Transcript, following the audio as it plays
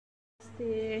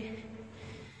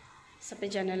नमस्ते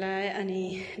सबैजनालाई अनि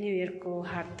न्यू इयरको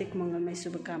हार्दिक मङ्गलमय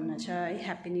शुभकामना छ है।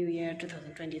 ह्याप्पी न्यू इयर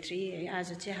 2023 है।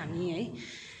 आज चाहिँ हामी है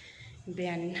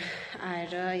बिहान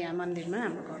आएर यहाँ मन्दिरमा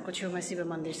हाम्रो घरको छेउमा शिव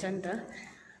मन्दिर छ नि त,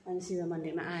 अनि शिव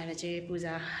मन्दिरमा आएर चाहिँ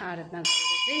पूजा आराधना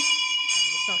गरेर चाहिँ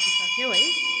हामीले सकिसक्यौँ है।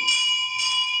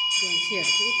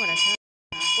 देउसीहरू चाहिँ पर छ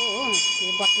आएको हो,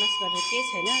 यो बदमास गरेर केही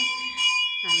छैन।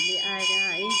 हामीले आएर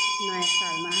है नयाँ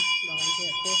सालमा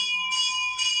भगवानजीहरूको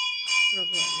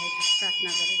प्रभुहरूलाई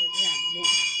प्रार्थना गरेर चाहिँ हामीले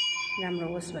राम्रो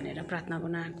होस् भनेर प्रार्थना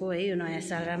गर्न आएको है। यो नयाँ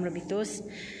साल राम्रो बितोस्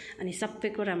अनि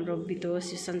सबैको राम्रो बितोस्,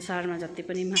 यो संसारमा जति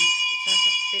पनि मानिसहरू छ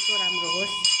सबैको राम्रो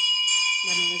होस्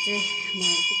भनेर चाहिँ म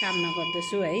कामना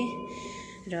गर्दछु है।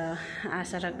 र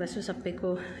आशा राख्दछु सबैको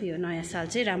यो नयाँ साल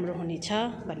चाहिँ राम्रो हुनेछ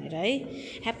भनेर है।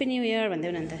 ह्याप्पी न्यू इयर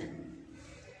भन्दै न त,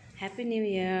 ह्याप्पी न्यू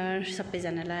इयर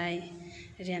सबैजनालाई।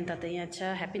 रियान त यहाँ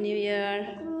छ, ह्याप्पी न्यू इयर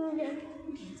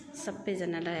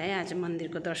सबैजनालाई है। आज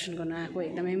मन्दिरको दर्शन गर्न आएको,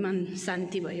 एकदमै मन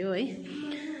शान्ति भयो है।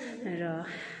 र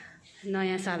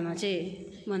नयाँ सालमा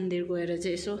चाहिँ मन्दिर गएर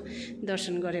चाहिँ यसो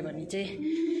दर्शन गऱ्यो भने चाहिँ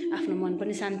आफ्नो मन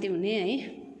पनि शान्ति हुने है,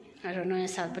 र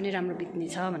नयाँ साल पनि राम्रो बित्ने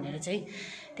छ भनेर चाहिँ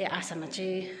त्यही आशामा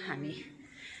चाहिँ हामी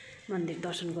मन्दिर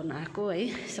दर्शन गर्न आएको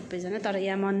है सबैजना। तर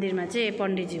यहाँ मन्दिरमा चाहिँ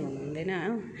पण्डितजी हुनुहुँदैन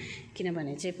हो,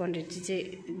 किनभने चाहिँ पण्डितजी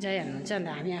चाहिँ जाइहाल्नुहुन्छ, अन्त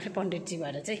हामी आफै पण्डितजी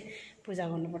भएर चाहिँ पूजा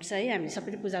गर्नुपर्छ है। हामी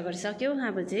सबैले पूजा गरिसक्यौँ,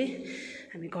 अब चाहिँ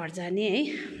हामी घर जाने है।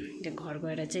 त्यो घर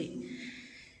गएर चाहिँ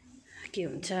के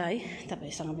हुन्छ है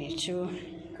तपाईँसँग भेट्छु।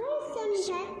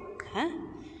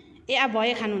 ए अब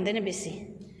भयो, खानु हुँदैन बेसी।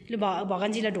 लु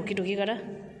भगवान्जीलाई ढोकी ढोकी गर,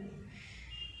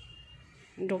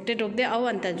 ढोक्दै ढोक्दै आऊ,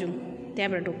 अन्त जाउँ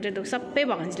त्यहाँबाट ढोक्दै सबै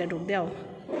भगवान्जीलाई ढोक्दै आऊ।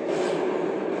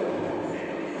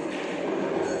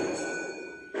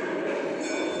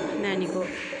 नानीको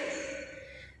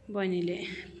बहिनीले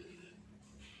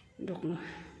ढोक्नु,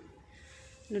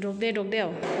 ढोक्दै ढोक्दै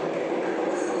आऊ।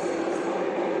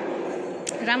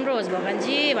 राम्रो होस्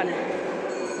भगवान्जी भन,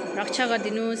 रक्षा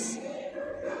गरिदिनुहोस्।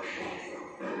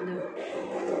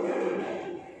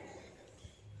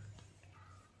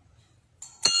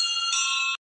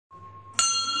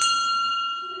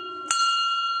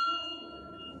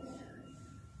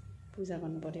 पूजा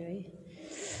गर्नु पर्यो है।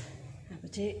 अब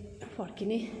चाहिँ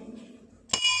फर्किने।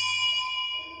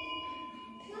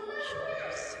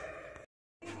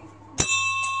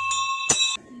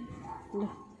 ल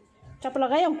चप्पल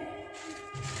लगायौ,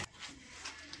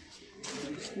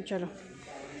 चलो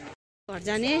घर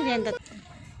जाने। अन्त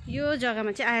यो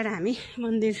जग्गामा चाहिँ आएर हामी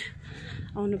मन्दिर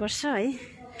आउनुपर्छ है।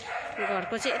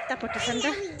 घरको चाहिँ यतापट्टि छ नि त,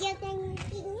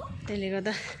 त्यसले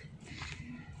गर्दा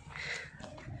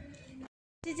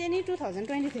चाहिँ नि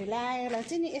 2023 लागेर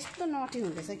चाहिँ नि यस्तो नटी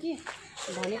हुँदैछ कि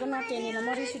भनेको नटेनेर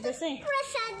म रिस उठ्दैछ है।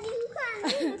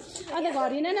 अन्त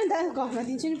घर हिँड न त, घरमा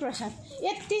दिन्छु नि प्रसाद।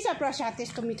 यति छ प्रसाद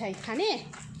त्यस्तो मिठाई खाने।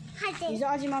 हिजो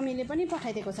अझै मम्मीले पनि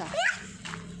पठाइदिएको छ।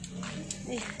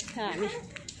 ए हामी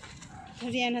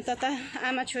रियाना त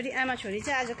आमा छोरी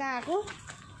चाहिँ आज कहाँ आएको?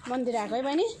 मन्दिर आएको है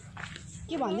बहिनी।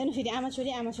 के भन्दैन फेरि आमा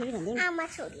छोरी भन्दैन? आमा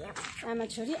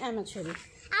छोरी आमा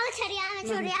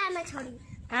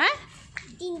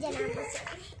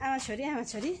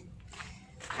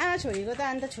छोरीको त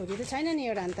अन्त छोरी त छैन नि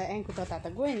एउटा, अन्त एङ्कु तता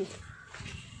त गयो नि।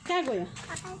 कहाँ गयो?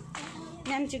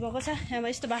 नाम्ची गएको छ। अब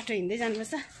यस्तो बाटो हिँड्दै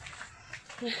जानुपर्छ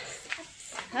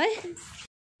है।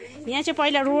 यहाँ चाहिँ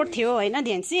पहिला रोड थियो होइन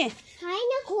ध्यानसी?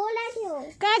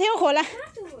 कहाँ थियो खोला?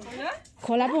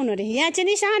 खोला पो हुनु अरे। यहाँ चाहिँ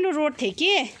नि सानो रोड थियो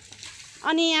कि,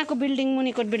 अनि यहाँको बिल्डिङ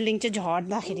मुनिको बिल्डिङ चाहिँ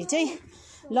झर्दाखेरि चाहिँ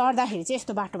लड्दाखेरि चाहिँ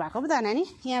यस्तो बाटो भएको पो त नानी।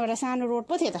 यहाँबाट सानो रोड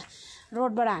पो थियो त,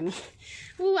 रोडबाट हामी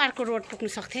अर्को रोड पुग्नु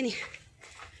सक्थ्यो नि।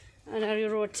 अनि यो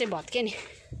रोड चाहिँ भत्क्यो नि,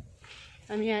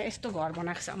 अनि यहाँ यस्तो घर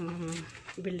बनाएको छ।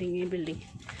 बिल्डिङ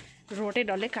रोडै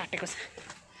डल्लै काटेको छ।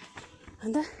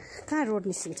 अन्त कहाँ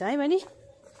रोड निस्किन्छ है बहिनी?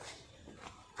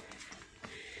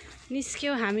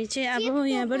 निस्क्यो हामी चाहिँ। अब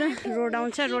यहाँबाट रोड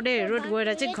आउँछ, रोड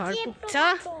गएर चाहिँ घर पुग्छ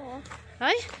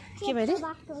है। के भयो अरे?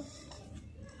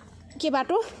 के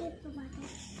बाटो?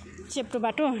 चेप्टो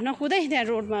बाटो नकुदै, त्यहाँ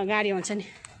रोडमा गाडी आउँछ नि।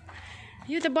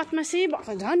 यो त बदमासी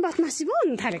झन् बदमासी पो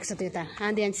हुनु थालेको छ त्यो त।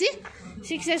 ध्यानसी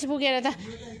 6 इयर्स पुगेर त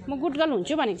म गुड गर्ल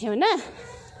हुन्छु भनेको थियो होइन?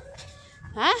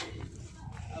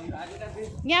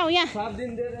 यहाँ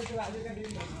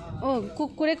ओ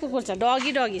कुकुरै कुकुर छ,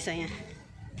 डगी छ यहाँ।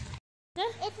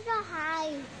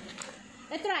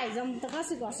 यत्रो हाई जाउँ त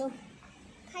कसरी गर्छौ?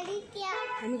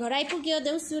 हामी घर आइपुग्यो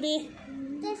देउसुरे।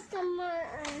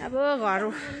 अब घर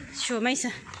छेउमै छ।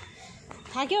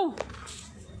 थाक्यौ?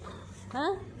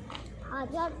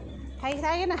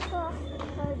 थाकेन?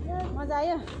 मजा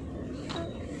आयो?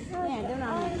 हेर्दै न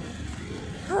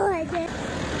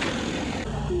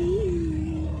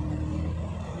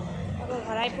अब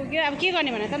घर आइपुग्यो अब के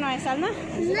गर्ने भने त नयाँ सालमा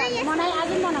मनाइ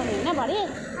आज मनाउने होइन भरे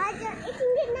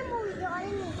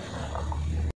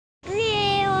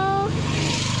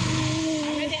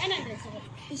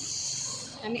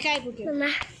हामी कहाँ आइपुग्यो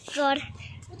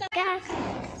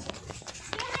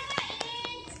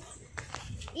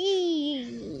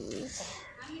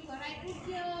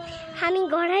हामी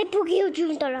घर आइपुग्यौँ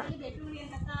जुन तर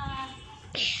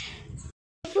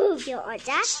पुग्यो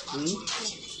अझा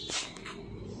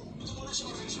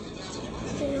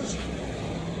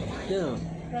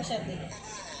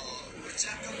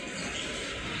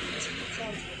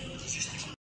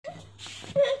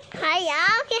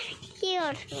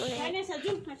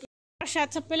प्रसाद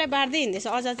सबैलाई बाँड्दै हिँड्दैछ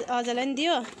अझलाई नि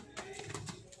दियो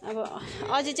अब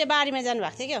अझै चाहिँ बारीमा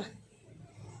जानुभएको थियो क्या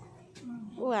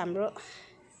ऊ हाम्रो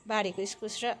बारीको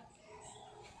इस्कुस र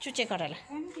चुचे कराला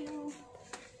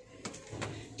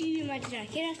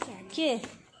के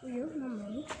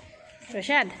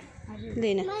प्रसाद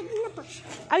लिन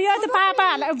अब यो त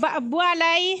पापाहरूलाई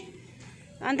बुवालाई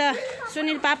अन्त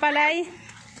सुनिल पापालाई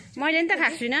मैले नि त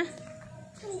खाएको छुइनँ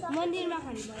मन्दिरमा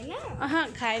खानु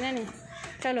भएन खाएन नि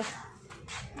चलो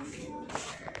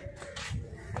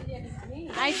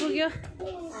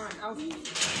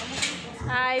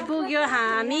आइपुग्यो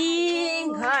हामी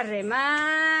घरमा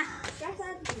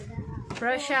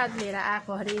प्रसाद लिएर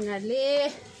आएकोहरू यिनीहरूले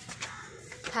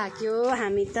थाक्यो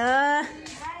हामी त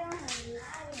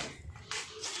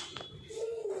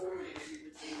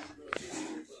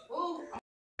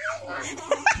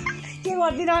के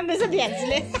गरिदिनु रहेछ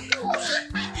भ्यान्सीले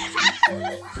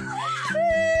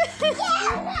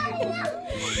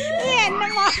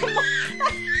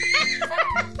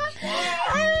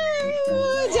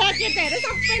ज्याकेटहरू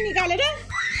सबै निकालेर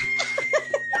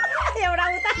एउटा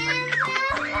उता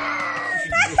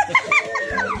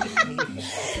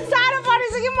साह्रो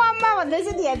परेछ कि मम्मा भन्दैछ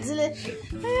भ्यान्सीले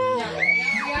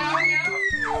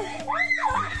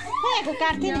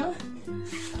काट्थ्यो नि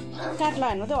काट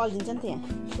लगायो त अल्झिन्छ नि त्यहाँ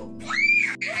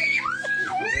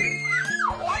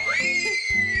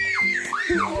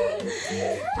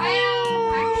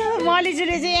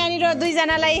मलिजुले चाहिँ यहाँनिर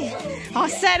दुईजनालाई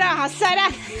हँसाएर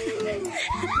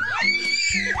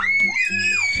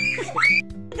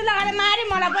लगाएर मारे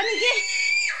मलाई पनि के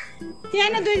त्यहाँ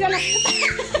न दुईजना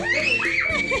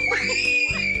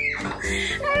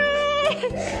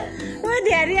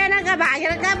धेरैजनाका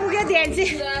भागेर कहाँ पुग्यो ध्यान्सी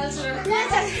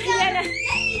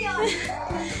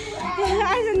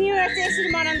आज न्यु इयर चाहिँ यसरी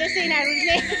मनाउँदैछ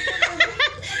यिनीहरूले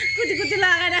कुटी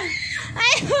लगाएर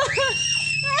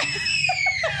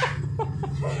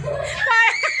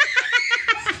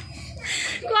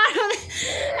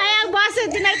बस्यो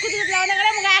तिनीहरू कुटी लगाउने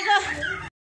गरेर म गएको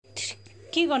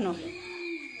के गर्नु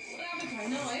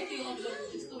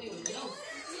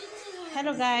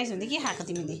हेलो गाइस भन्दै के खाएको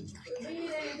तिमीले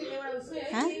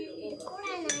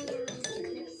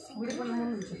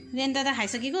रेन्ता त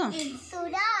खाइसकेको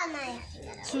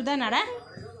सुधा नाडा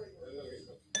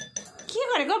के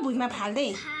गरेको भुइँमा फाल्दै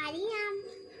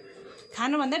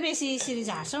खानुभन्दा बेसी यसरी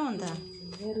झार्छौ अन्त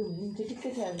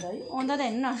अन्त त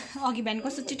हेर्नु न अघि बिहान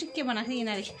कस्तो चिटिक्के बनाएको थियो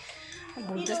यिनीहरूले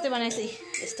भुट जस्तै बनाएछ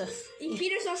यस्तो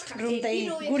रुम त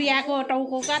गुडियाको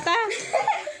टाउको कता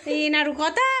यिनीहरू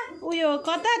कता उयो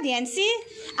कता ध्यान्सी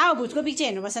आऊ भुटको पिक्चर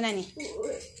हेर्नुपर्छ नानी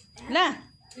ल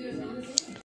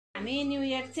हामी न्यु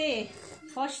इयर चाहिँ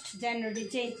 1 जनवरी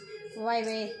चाहिँ वाइ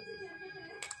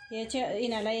यो चाहिँ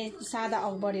यिनीहरूलाई सादा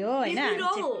अकबरी हो होइन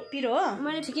पिरो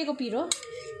हो ठिकैको पिरो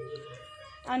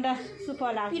अन्त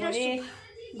सुफल अकबरी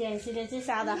ध्यान्सीले चाहिँ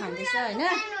सादा खाँदैछ होइन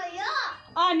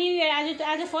न्यु इयर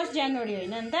आज 1 जनवरी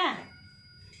होइन नि त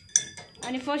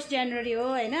अनि 1 जनवरी हो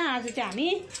होइन आज चाहिँ हामी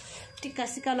टिक्का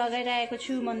सिक्का लगाइरहेको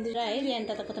छु मन्दिर है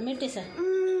रियान्ता त कता मेटेछ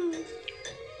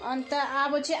अन्त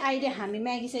अब चाहिँ अहिले हामी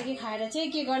म्यागी सेगी खाएर चाहिँ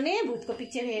के गर्ने भूतको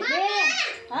पिक्चर हेर्ने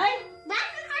है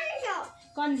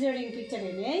कन्जरिङ पिक्चर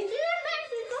हेर्ने है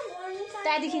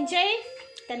त्यहाँदेखि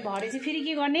चाहिँ भरे चाहिँ फेरि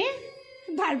के गर्ने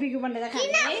बार्बीक्यू बनाएर खाने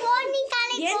है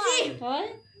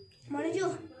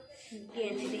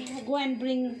गो एन्ड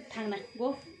ब्रिङ थाङ्ना गो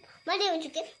मैले हुन्छ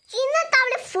के किन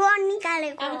तपाईले फोन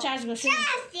निकालेको अब चार्ज गर्छु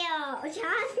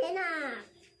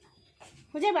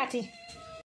हुन्छ बाटी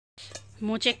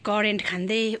म चाहिँ करेन्ट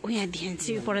खाँदै यहाँ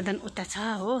ध्यान्सी प्रधान उता छ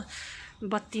हो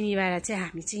बत्ती निभाएर चाहिँ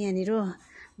हामी चाहिँ यहाँनिर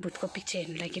भूतको पिक्चर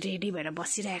हेर्नु लागि रेडी भएर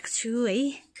बसिरहेको छु है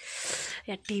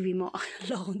यहाँ टिभीमा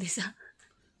लगाउँदैछ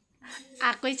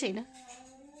आएकै छैन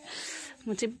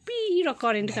म चाहिँ पिरो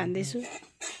करेन्ट खाँदैछु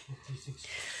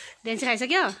ध्यान्सी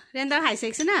खाइसक्यो रेन्दा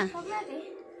खाइसकेको छु न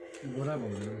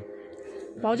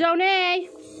भाउजू आउने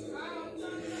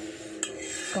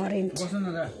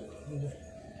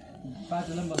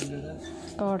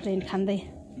करेन्ट खाँदै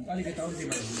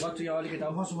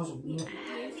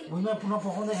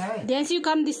Dance, you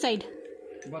come this side.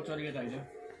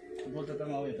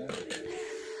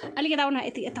 अलिकति आउन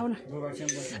यति यता आउन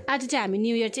आज चाहिँ हामी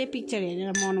न्यू इयर चाहिँ पिक्चर हेरेर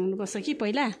मनाउनुपर्छ कि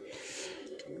पहिला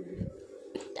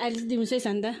अहिले चाहिँ दिउँसै छ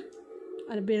नि त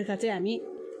अनि बेलुका चाहिँ हामी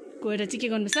गएर चाहिँ के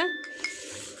गर्नुपर्छ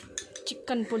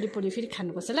चिकन पोली पोली फेरि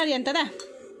खानुपर्छ ल रियान दादा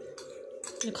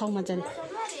यो खाऊ मजाले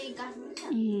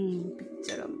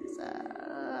पिक्चर आउँछ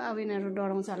अब यिनीहरू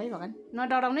डराउँछ होला है भगवान्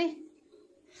नडराउनै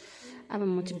अब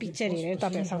म चाहिँ पिक्चर हेरेर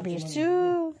तपाईँहरूसँग भेट्छु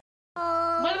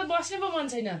मलाई त बस्नै पो मन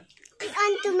छैन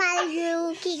अन्तमालिजु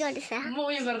के गर्दैछ म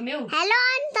उयो गर्ने हौ हेलो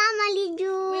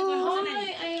अन्तमालिजु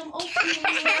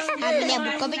हामीले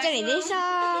बुकको पिक्चर हेर्दैछ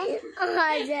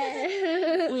हजुर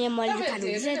उयो मलिजु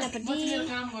खानुहुन्छ यतापट्टि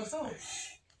काम गर्छौ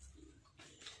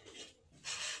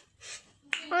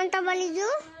अन्तमालिजु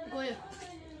गयो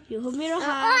यो हो मेरो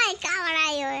हात ओइ कहाँबाट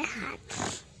आयो हात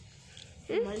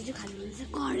मलिजु खानुहुन्छ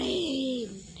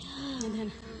करेन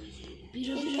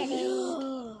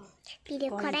पिरो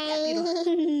करेन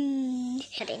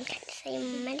करेन खान्छ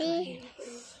मैले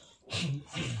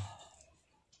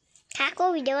खाएको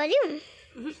भिडियो गर्यौँ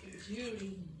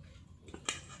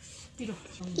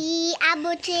अब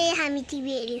चाहिँ हामी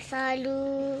टिभी हेरेछ लु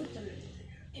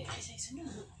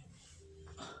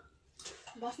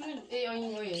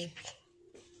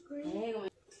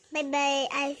बाई बाई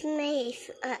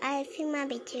आइफिङमा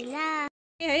भेट्छु ल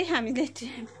है हामीले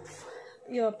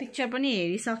यो पिक्चर पनि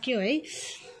हेरिसक्यो है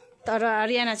तर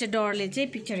रियाना चाहिँ डरले चाहिँ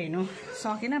पिक्चर हेर्नु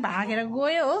सकेन भागेर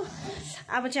गयो हो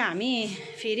अब चाहिँ हामी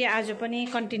फेरि आज पनि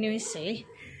कन्टिन्युस है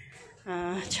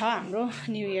छ हाम्रो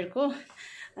न्यु इयरको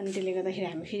अनि त्यसले गर्दाखेरि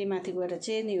हामी फेरि माथि गएर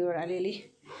चाहिँ न्यु इयर अलिअलि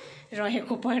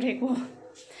रहेको परेको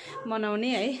मनाउने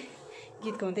है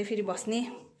गीत गाउँदै फेरि बस्ने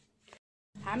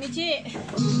हामी चाहिँ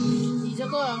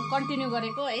हिजोको कन्टिन्यू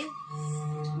गरेको है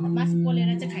मासु पोलेर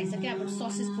चाहिँ खाइसक्यो अब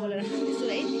ससेस पोलेर खाँदैछु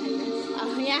है अब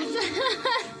यहाँ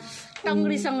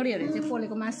टङ्ग्री सङ्ग्रीहरू चाहिँ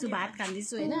पोलेको मासु भात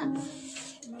खाँदैछु होइन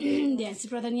ध्यासी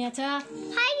प्रधान यहाँ छ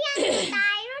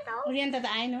रियान त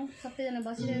आएन सबैजना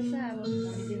बसिरहेको छ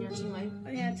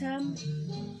अब यहाँ छ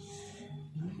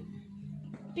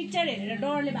पिक्चर हेरेर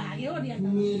डरले भाग्यो हो रियान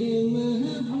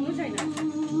आउनु छैन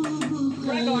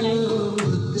पुरा डरायो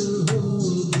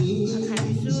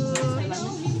खाँदैछु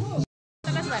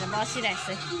भएर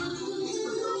बसिरहेको छ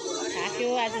थाक्यो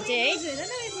आज चाहिँ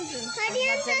है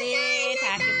मजाले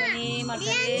थाक्यो पनि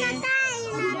मजाले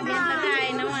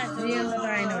आएन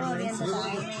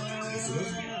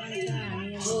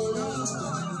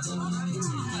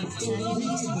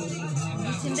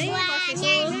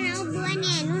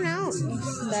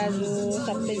दाजु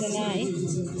सबैजना है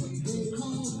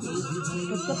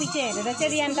उसको पछि हेरेर चाहिँ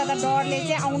रियान दादा डरले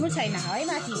चाहिँ आउनु छैन है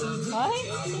माथि है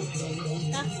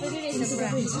काफेरी रहेछ पुरा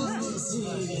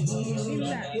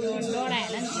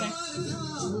डरायो नि पुरा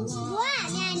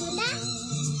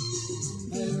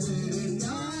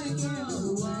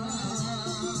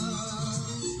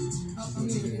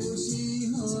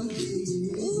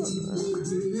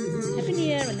ह्याप्पी न्यु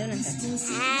इयर भन्दै हुनुहुन्छ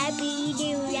happy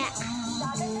new year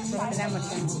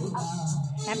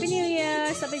happy new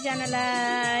year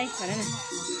सबैजनालाई भन न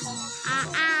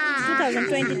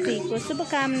 2023 को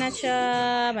शुभकामना छ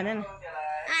भन न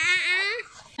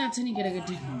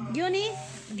यो नि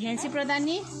ध्यानसी प्रधान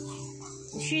नि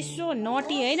शी सो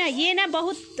नॉटी है ना ये ना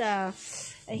बहुत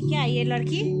क्या ये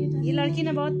लड़की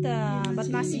ना बहुत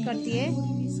बदमाशी करती है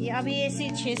ये अभी ऐसी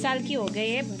 6 साल की हो गई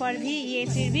है पर भी ये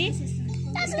फिर भी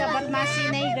इसका बदमाशी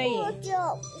नहीं गई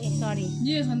सॉरी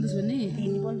ये संतोष बनी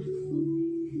बोल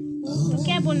तो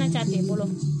क्या बोलना चाहते हैं बोलो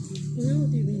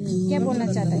क्या बोलना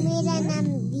चाहता है मेरा नाम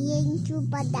दियंचु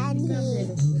प्रधान है